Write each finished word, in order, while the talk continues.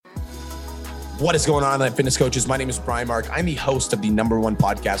What is going on, online fitness coaches? My name is Brian Mark. I'm the host of the #1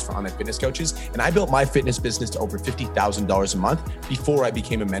 podcast for online fitness coaches, and I built my fitness business to over $50,000 a month before I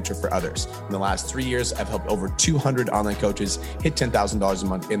became a mentor for others. In the last 3 years, I've helped over 200 online coaches hit $10,000 a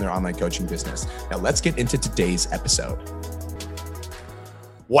month in their online coaching business. Now, let's get into today's episode.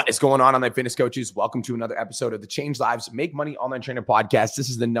 What is going on, online fitness coaches? Welcome to another episode of the Change Lives, Make Money Online Trainer podcast. This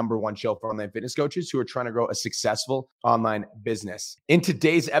is the #1 show for online fitness coaches who are trying to grow a successful online business. In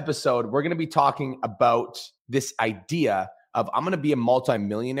today's episode, we're going to be talking about this idea of I'm going to be a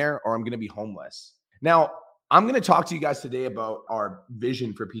multi-millionaire or I'm going to be homeless. Now, I'm going to talk to you guys today about our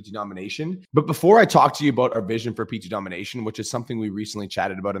vision for PT Domination. But before I talk to you about our vision for PT Domination, which is something we recently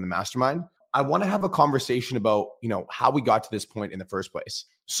chatted about in the mastermind, I want to have a conversation about, how we got to this point in the first place.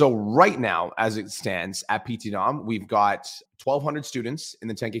 So right now, as it stands at PT Dom, we've got 1,200 students in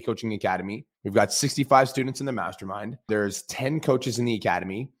the 10K Coaching Academy. We've got 65 students in the mastermind. There's 10 coaches in the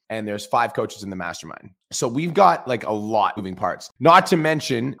academy, and there's 5 coaches in the mastermind. So we've got like a lot moving parts. Not to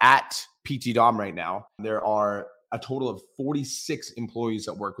mention at PT Dom right now, there are a total of 46 employees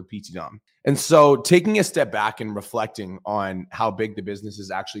that work with PT Dom. And so taking a step back and reflecting on how big the business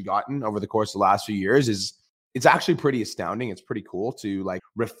has actually gotten over the course of the last few years it's actually pretty astounding. It's pretty cool to like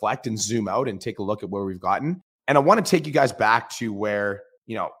reflect and zoom out and take a look at where we've gotten. And I want to take you guys back to where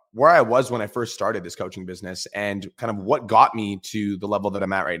I was when I first started this coaching business and kind of what got me to the level that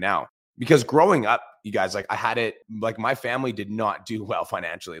I'm at right now. Because growing up, you guys, I had it, my family did not do well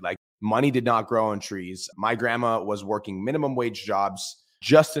financially. Money did not grow on trees. My grandma was working minimum wage jobs,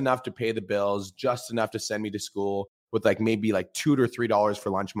 just enough to pay the bills, just enough to send me to school with maybe $2 to $3 for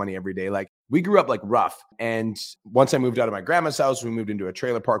lunch money every day. We grew up rough. And once I moved out of my grandma's house, we moved into a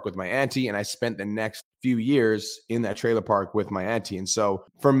trailer park with my auntie, and I spent the next few years in that trailer park with my auntie. And so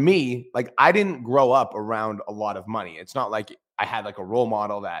for me, I didn't grow up around a lot of money. It's not like I had a role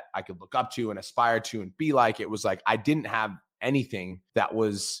model that I could look up to and aspire to and be like. It was I didn't have anything that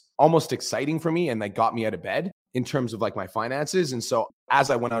was almost exciting for me and got me out of bed in terms of my finances. And so as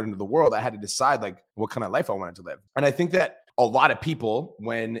I went out into the world, I had to decide what kind of life I wanted to live. And I think that a lot of people,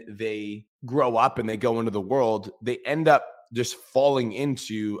 when they grow up and they go into the world, they end up just falling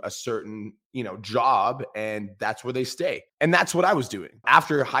into a certain, job, and that's where they stay. And that's what I was doing.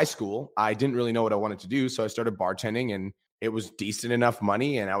 After high school, I didn't really know what I wanted to do. So I started bartending, and it was decent enough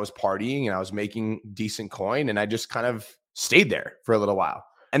money, and I was partying and I was making decent coin, and I just kind of stayed there for a little while.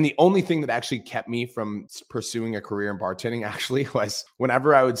 And the only thing that actually kept me from pursuing a career in bartending actually was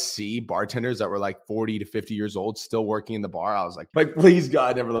whenever I would see bartenders that were 40 to 50 years old still working in the bar, I was like, please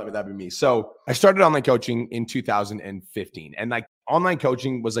God, never let that be me. So I started online coaching in 2015. And online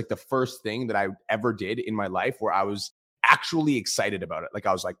coaching was the first thing that I ever did in my life where I was actually excited about it.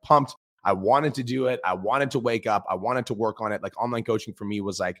 I was pumped. I wanted to do it. I wanted to wake up. I wanted to work on it. Online coaching for me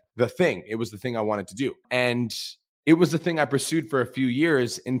was the thing. It was the thing I wanted to do. And it was the thing I pursued for a few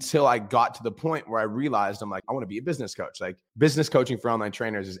years until I got to the point where I realized I want to be a business coach. Business coaching for online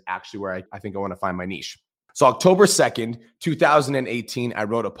trainers is actually where I think I want to find my niche. So October 2nd, 2018, I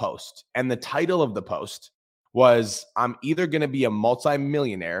wrote a post, and the title of the post was, I'm either going to be a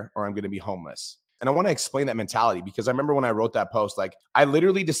multi-millionaire or I'm going to be homeless. And I want to explain that mentality because I remember when I wrote that post, I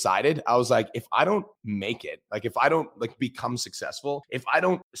literally decided, I was if I don't make it, if I don't become successful, if I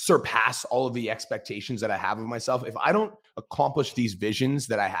don't surpass all of the expectations that I have of myself, if I don't accomplish these visions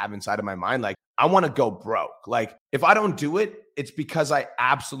that I have inside of my mind, I want to go broke. If I don't do it, it's because I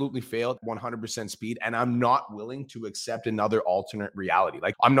absolutely failed 100% speed, and I'm not willing to accept another alternate reality.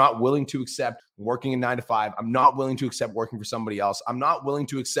 I'm not willing to accept working a 9 to 5. I'm not willing to accept working for somebody else. I'm not willing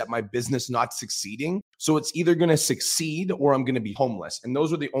to accept my business not succeeding. So it's either going to succeed or I'm going to be homeless. And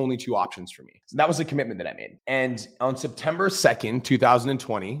those were the only 2 options for me. So that was the commitment that I made. And on September 2nd,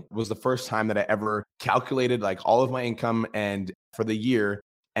 2020 was the first time that I ever calculated all of my income and for the year.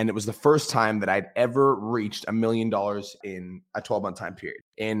 And it was the first time that I'd ever reached $1 million in a 12-month time period.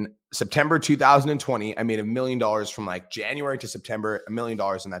 In September 2020, I made $1 million from January to September, $1 million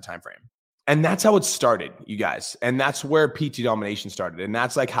in that time frame. And that's how it started, you guys. And that's where PT Domination started. And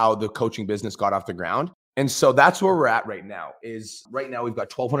that's how the coaching business got off the ground. And so that's where we're at right now. Right now we've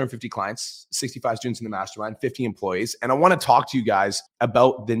got 1,250 clients, 65 students in the mastermind, 50 employees. And I want to talk to you guys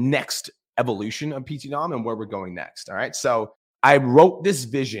about the next evolution of PT Dom and where we're going next. All right. So I wrote this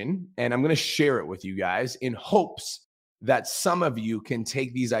vision and I'm going to share it with you guys in hopes that some of you can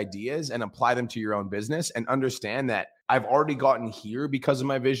take these ideas and apply them to your own business and understand that I've already gotten here because of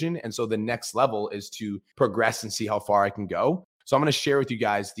my vision. And so the next level is to progress and see how far I can go. So I'm going to share with you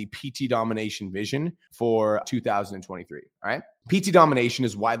guys the PT Domination vision for 2023. All right. PT Domination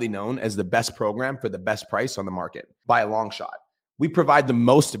is widely known as the best program for the best price on the market by a long shot. We provide the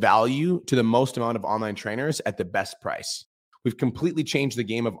most value to the most amount of online trainers at the best price. We've completely changed the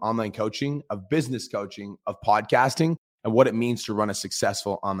game of online coaching, of business coaching, of podcasting, and what it means to run a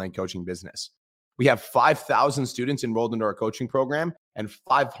successful online coaching business. We have 5,000 students enrolled into our coaching program, and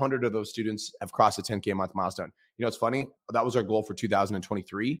 500 of those students have crossed the 10K a month milestone. You know, it's funny. That was our goal for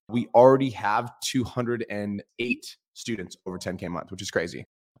 2023. We already have 208 students over 10K a month, which is crazy.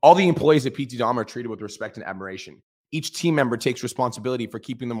 All the employees at PT Dom are treated with respect and admiration. Each team member takes responsibility for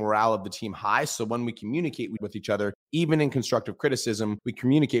keeping the morale of the team high. So when we communicate with each other, even in constructive criticism, we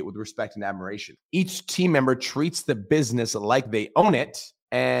communicate with respect and admiration. Each team member treats the business like they own it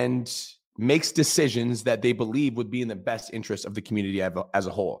and makes decisions that they believe would be in the best interest of the community as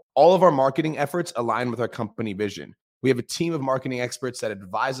a whole. All of our marketing efforts align with our company vision. We have a team of marketing experts that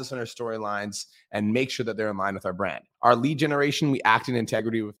advise us on our storylines and make sure that they're in line with our brand. Our lead generation, we act in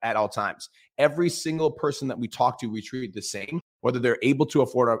integrity at all times. Every single person that we talk to, we treat the same, whether they're able to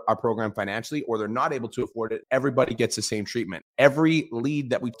afford our program financially or they're not able to afford it. Everybody gets the same treatment. Every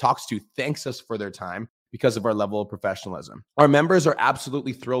lead that we talk to thanks us for their time because of our level of professionalism. Our members are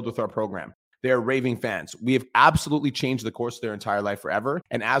absolutely thrilled with our program. They are raving fans. We have absolutely changed the course of their entire life forever.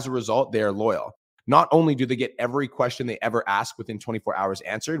 And as a result, they are loyal. Not only do they get every question they ever ask within 24 hours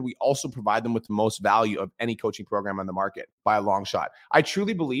answered, we also provide them with the most value of any coaching program on the market by a long shot. I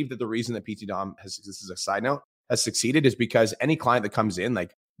truly believe that the reason that PT Dom has, this is a side note, has succeeded is because any client that comes in,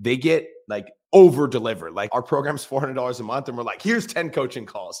 like they get like over delivered. Like our program's $400 a month and we're like, here's 10 coaching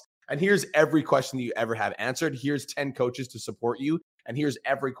calls and here's every question that you ever have answered. Here's 10 coaches to support you. And here's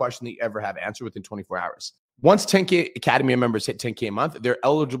every question that you ever have answered within 24 hours. Once 10K Academy members hit 10K a month, they're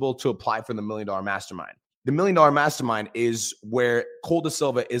eligible to apply for the $1 Million Mastermind. The $1 Million Mastermind is where Cole Da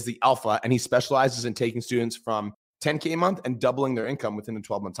Silva is the alpha, and he specializes in taking students from 10K a month and doubling their income within a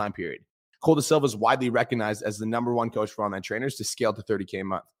 12-month time period. Cole Da Silva is widely recognized as the #1 coach for online trainers to scale to 30K a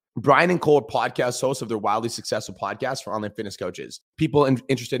month. Brian and Cole are podcast hosts of their wildly successful podcast for online fitness coaches, people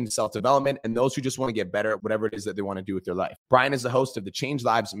interested in self-development, and those who just want to get better at whatever it is that they want to do with their life. Brian is the host of the Change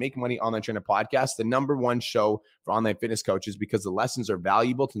Lives, Make Money Online Trainer podcast, the #1 show for online fitness coaches because the lessons are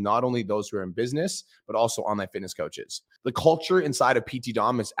valuable to not only those who are in business, but also online fitness coaches. The culture inside of PT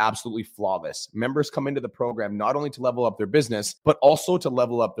Dom is absolutely flawless. Members come into the program not only to level up their business, but also to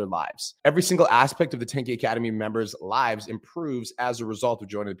level up their lives. Every single aspect of the 10K Academy members' lives improves as a result of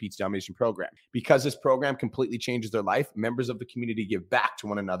joining the PT Domination program. Because this program completely changes their life, members of the community give back to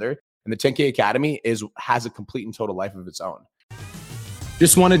one another, and the 10K Academy has a complete and total life of its own.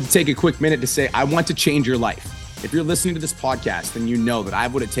 Just wanted to take a quick minute to say, I want to change your life. If you're listening to this podcast, then you know that I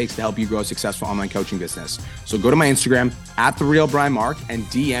have what it takes to help you grow a successful online coaching business. So go to my Instagram @TheRealBrianMark and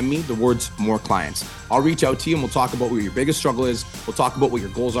DM me the words "more clients." I'll reach out to you and we'll talk about what your biggest struggle is. We'll talk about what your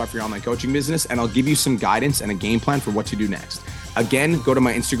goals are for your online coaching business, and I'll give you some guidance and a game plan for what to do next. Again, go to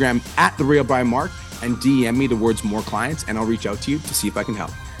my Instagram @TheRealBrianMark and DM me the words "more clients," and I'll reach out to you to see if I can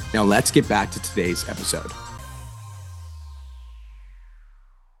help. Now let's get back to today's episode.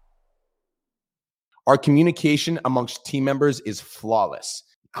 Our communication amongst team members is flawless,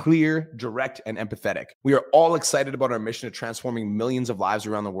 clear, direct, and empathetic. We are all excited about our mission of transforming millions of lives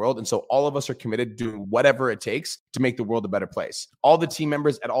around the world. And so all of us are committed to doing whatever it takes to make the world a better place. All the team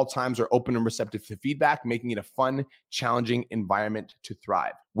members at all times are open and receptive to feedback, making it a fun, challenging environment to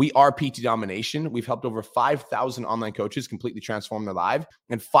thrive. We are PT Domination. We've helped over 5,000 online coaches completely transform their life,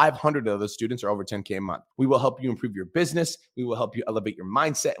 and 500 of those students are over 10K a month. We will help you improve your business. We will help you elevate your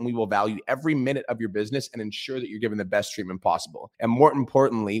mindset, and we will value every minute of your business and ensure that you're given the best treatment possible. And more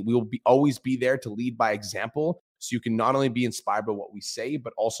importantly, we will always be there to lead by example, so you can not only be inspired by what we say,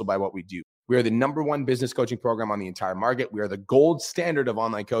 but also by what we do. We are the #1 business coaching program on the entire market. We are the gold standard of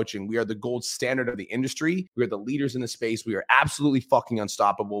online coaching. We are the gold standard of the industry. We are the leaders in the space. We are absolutely fucking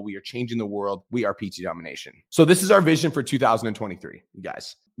unstoppable. We are changing the world. We are PT Domination. So this is our vision for 2023, you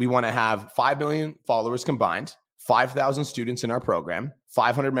guys. We want to have 5 million followers combined, 5,000 students in our program,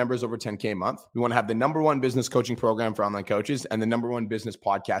 500 members over 10K a month. We want to have the #1 business coaching program for online coaches and the #1 business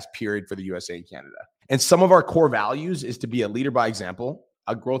podcast period for the USA and Canada. And some of our core values is to be a leader by example,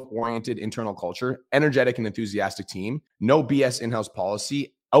 a growth-oriented internal culture, energetic and enthusiastic team, no BS in-house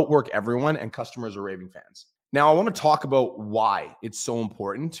policy, outwork everyone, and customers are raving fans. Now, I want to talk about why it's so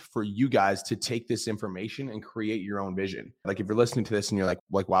important for you guys to take this information and create your own vision. Like if you're listening to this and you're like,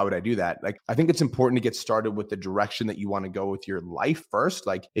 why would I do that? Like, I think it's important to get started with the direction that you want to go with your life first.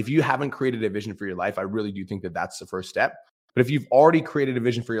 Like if you haven't created a vision for your life, I really do think that that's the first step. But if you've already created a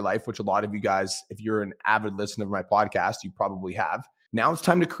vision for your life, which a lot of you guys, if you're an avid listener of my podcast, you probably have. Now it's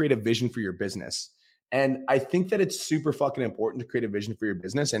time to create a vision for your business. And I think that it's super fucking important to create a vision for your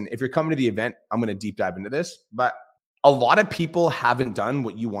business. And if you're coming to the event, I'm going to deep dive into this. But a lot of people haven't done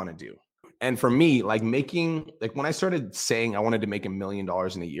what you want to do. And for me, like when I started saying I wanted to make $1 million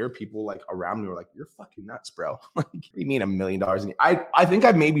in a year, people like around me were like, "You're fucking nuts, bro." Like, what do you mean $1 million in a year? I think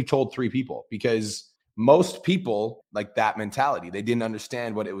I maybe told 3 people, because most people like that mentality. They didn't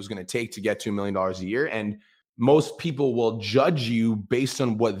understand what it was going to take to get to $1 million a year. And most people will judge you based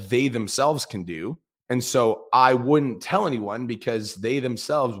on what they themselves can do. And so I wouldn't tell anyone because they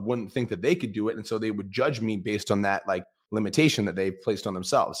themselves wouldn't think that they could do it. And so they would judge me based on that like limitation that they've placed on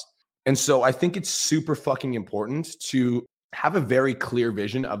themselves. And so I think it's super fucking important to have a very clear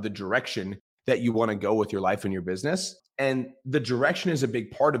vision of the direction that you want to go with your life and your business. And the direction is a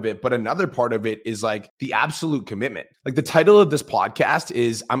big part of it. But another part of it is like the absolute commitment. Like the title of this podcast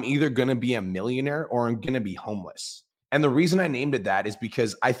is I'm either going to be a millionaire or I'm going to be homeless. And the reason I named it that is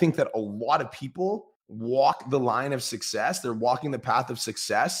because I think that a lot of people walk the line of success. They're walking the path of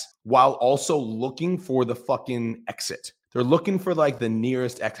success while also looking for the fucking exit. They're looking for like the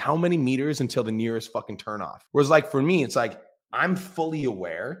nearest how many meters until the nearest fucking turnoff. Whereas like for me, it's like, I'm fully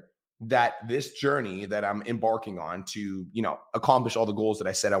aware that this journey that I'm embarking on to, accomplish all the goals that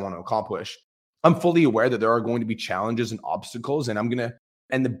I said I want to accomplish, I'm fully aware that there are going to be challenges and obstacles.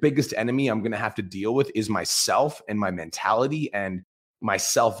 And the biggest enemy I'm going to have to deal with is myself and my mentality and my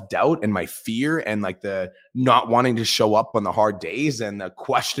self-doubt and my fear and like the not wanting to show up on the hard days and the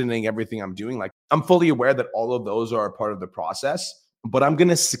questioning everything I'm doing. Like I'm fully aware that all of those are a part of the process, but I'm going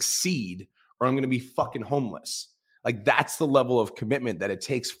to succeed or I'm going to be fucking homeless. Like that's the level of commitment that it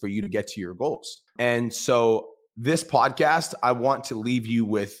takes for you to get to your goals. And so this podcast, I want to leave you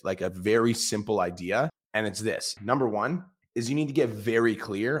with like a very simple idea. And it's this. Number one is you need to get very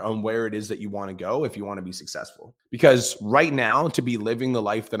clear on where it is that you want to go if you want to be successful. Because right now, to be living the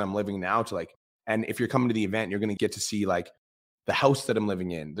life that I'm living now, and if you're coming to the event, you're going to get to see like the house that I'm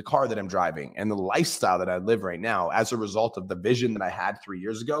living in, the car that I'm driving, and the lifestyle that I live right now as a result of the vision that I had 3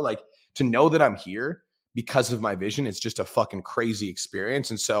 years ago. Like to know that I'm here because of my vision, it's just a fucking crazy experience.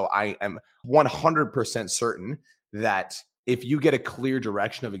 And so I am 100% certain that if you get a clear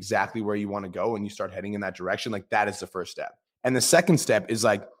direction of exactly where you want to go and you start heading in that direction, like that is the first step. And the second step is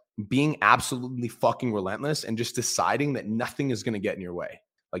like being absolutely fucking relentless and just deciding that nothing is going to get in your way.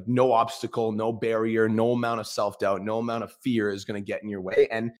 Like no obstacle, no barrier, no amount of self-doubt, no amount of fear is going to get in your way.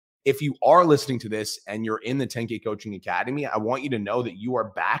 And if you are listening to this and you're in the 10K Coaching Academy, I want you to know that you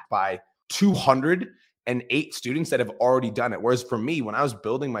are backed by 208 students that have already done it. Whereas for me, when I was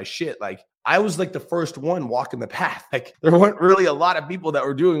building my shit, like I was like the first one walking the path. Like there weren't really a lot of people that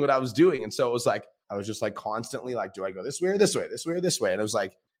were doing what I was doing. And so it was like, I was just like constantly like, do I go this way or this way, this way or this way? And I was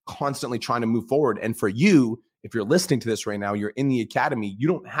like constantly trying to move forward. And for you, if you're listening to this right now, you're in the academy, you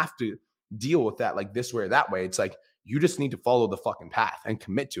don't have to deal with that like this way or that way. It's like, you just need to follow the fucking path and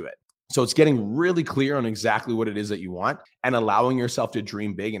commit to it. So it's getting really clear on exactly what it is that you want and allowing yourself to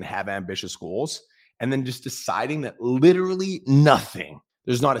dream big and have ambitious goals. And then just deciding that literally nothing,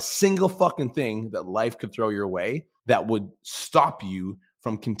 there's not a single fucking thing that life could throw your way that would stop you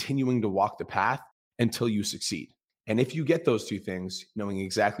from continuing to walk the path until you succeed. And if you get those two things, knowing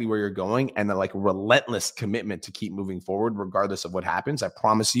exactly where you're going and the like relentless commitment to keep moving forward, regardless of what happens, I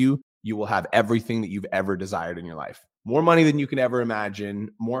promise you, you will have everything that you've ever desired in your life. More money than you can ever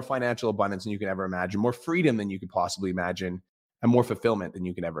imagine, more financial abundance than you can ever imagine, more freedom than you could possibly imagine, and more fulfillment than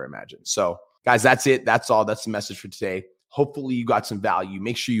you can ever imagine. So guys, that's it. That's all. That's the message for today. Hopefully you got some value.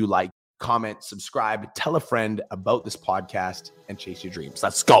 Make sure you like, comment, subscribe, tell a friend about this podcast, and chase your dreams.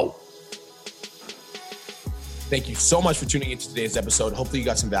 Let's go. Thank you so much for tuning into today's episode. Hopefully you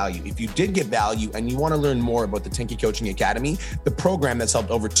got some value. If you did get value and you want to learn more about the 10K Coaching Academy, the program that's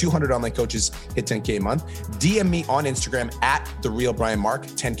helped over 200 online coaches hit 10K a month, DM me on Instagram at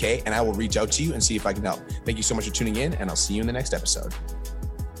TheRealBrianMark10K, and I will reach out to you and see if I can help. Thank you so much for tuning in, and I'll see you in the next episode.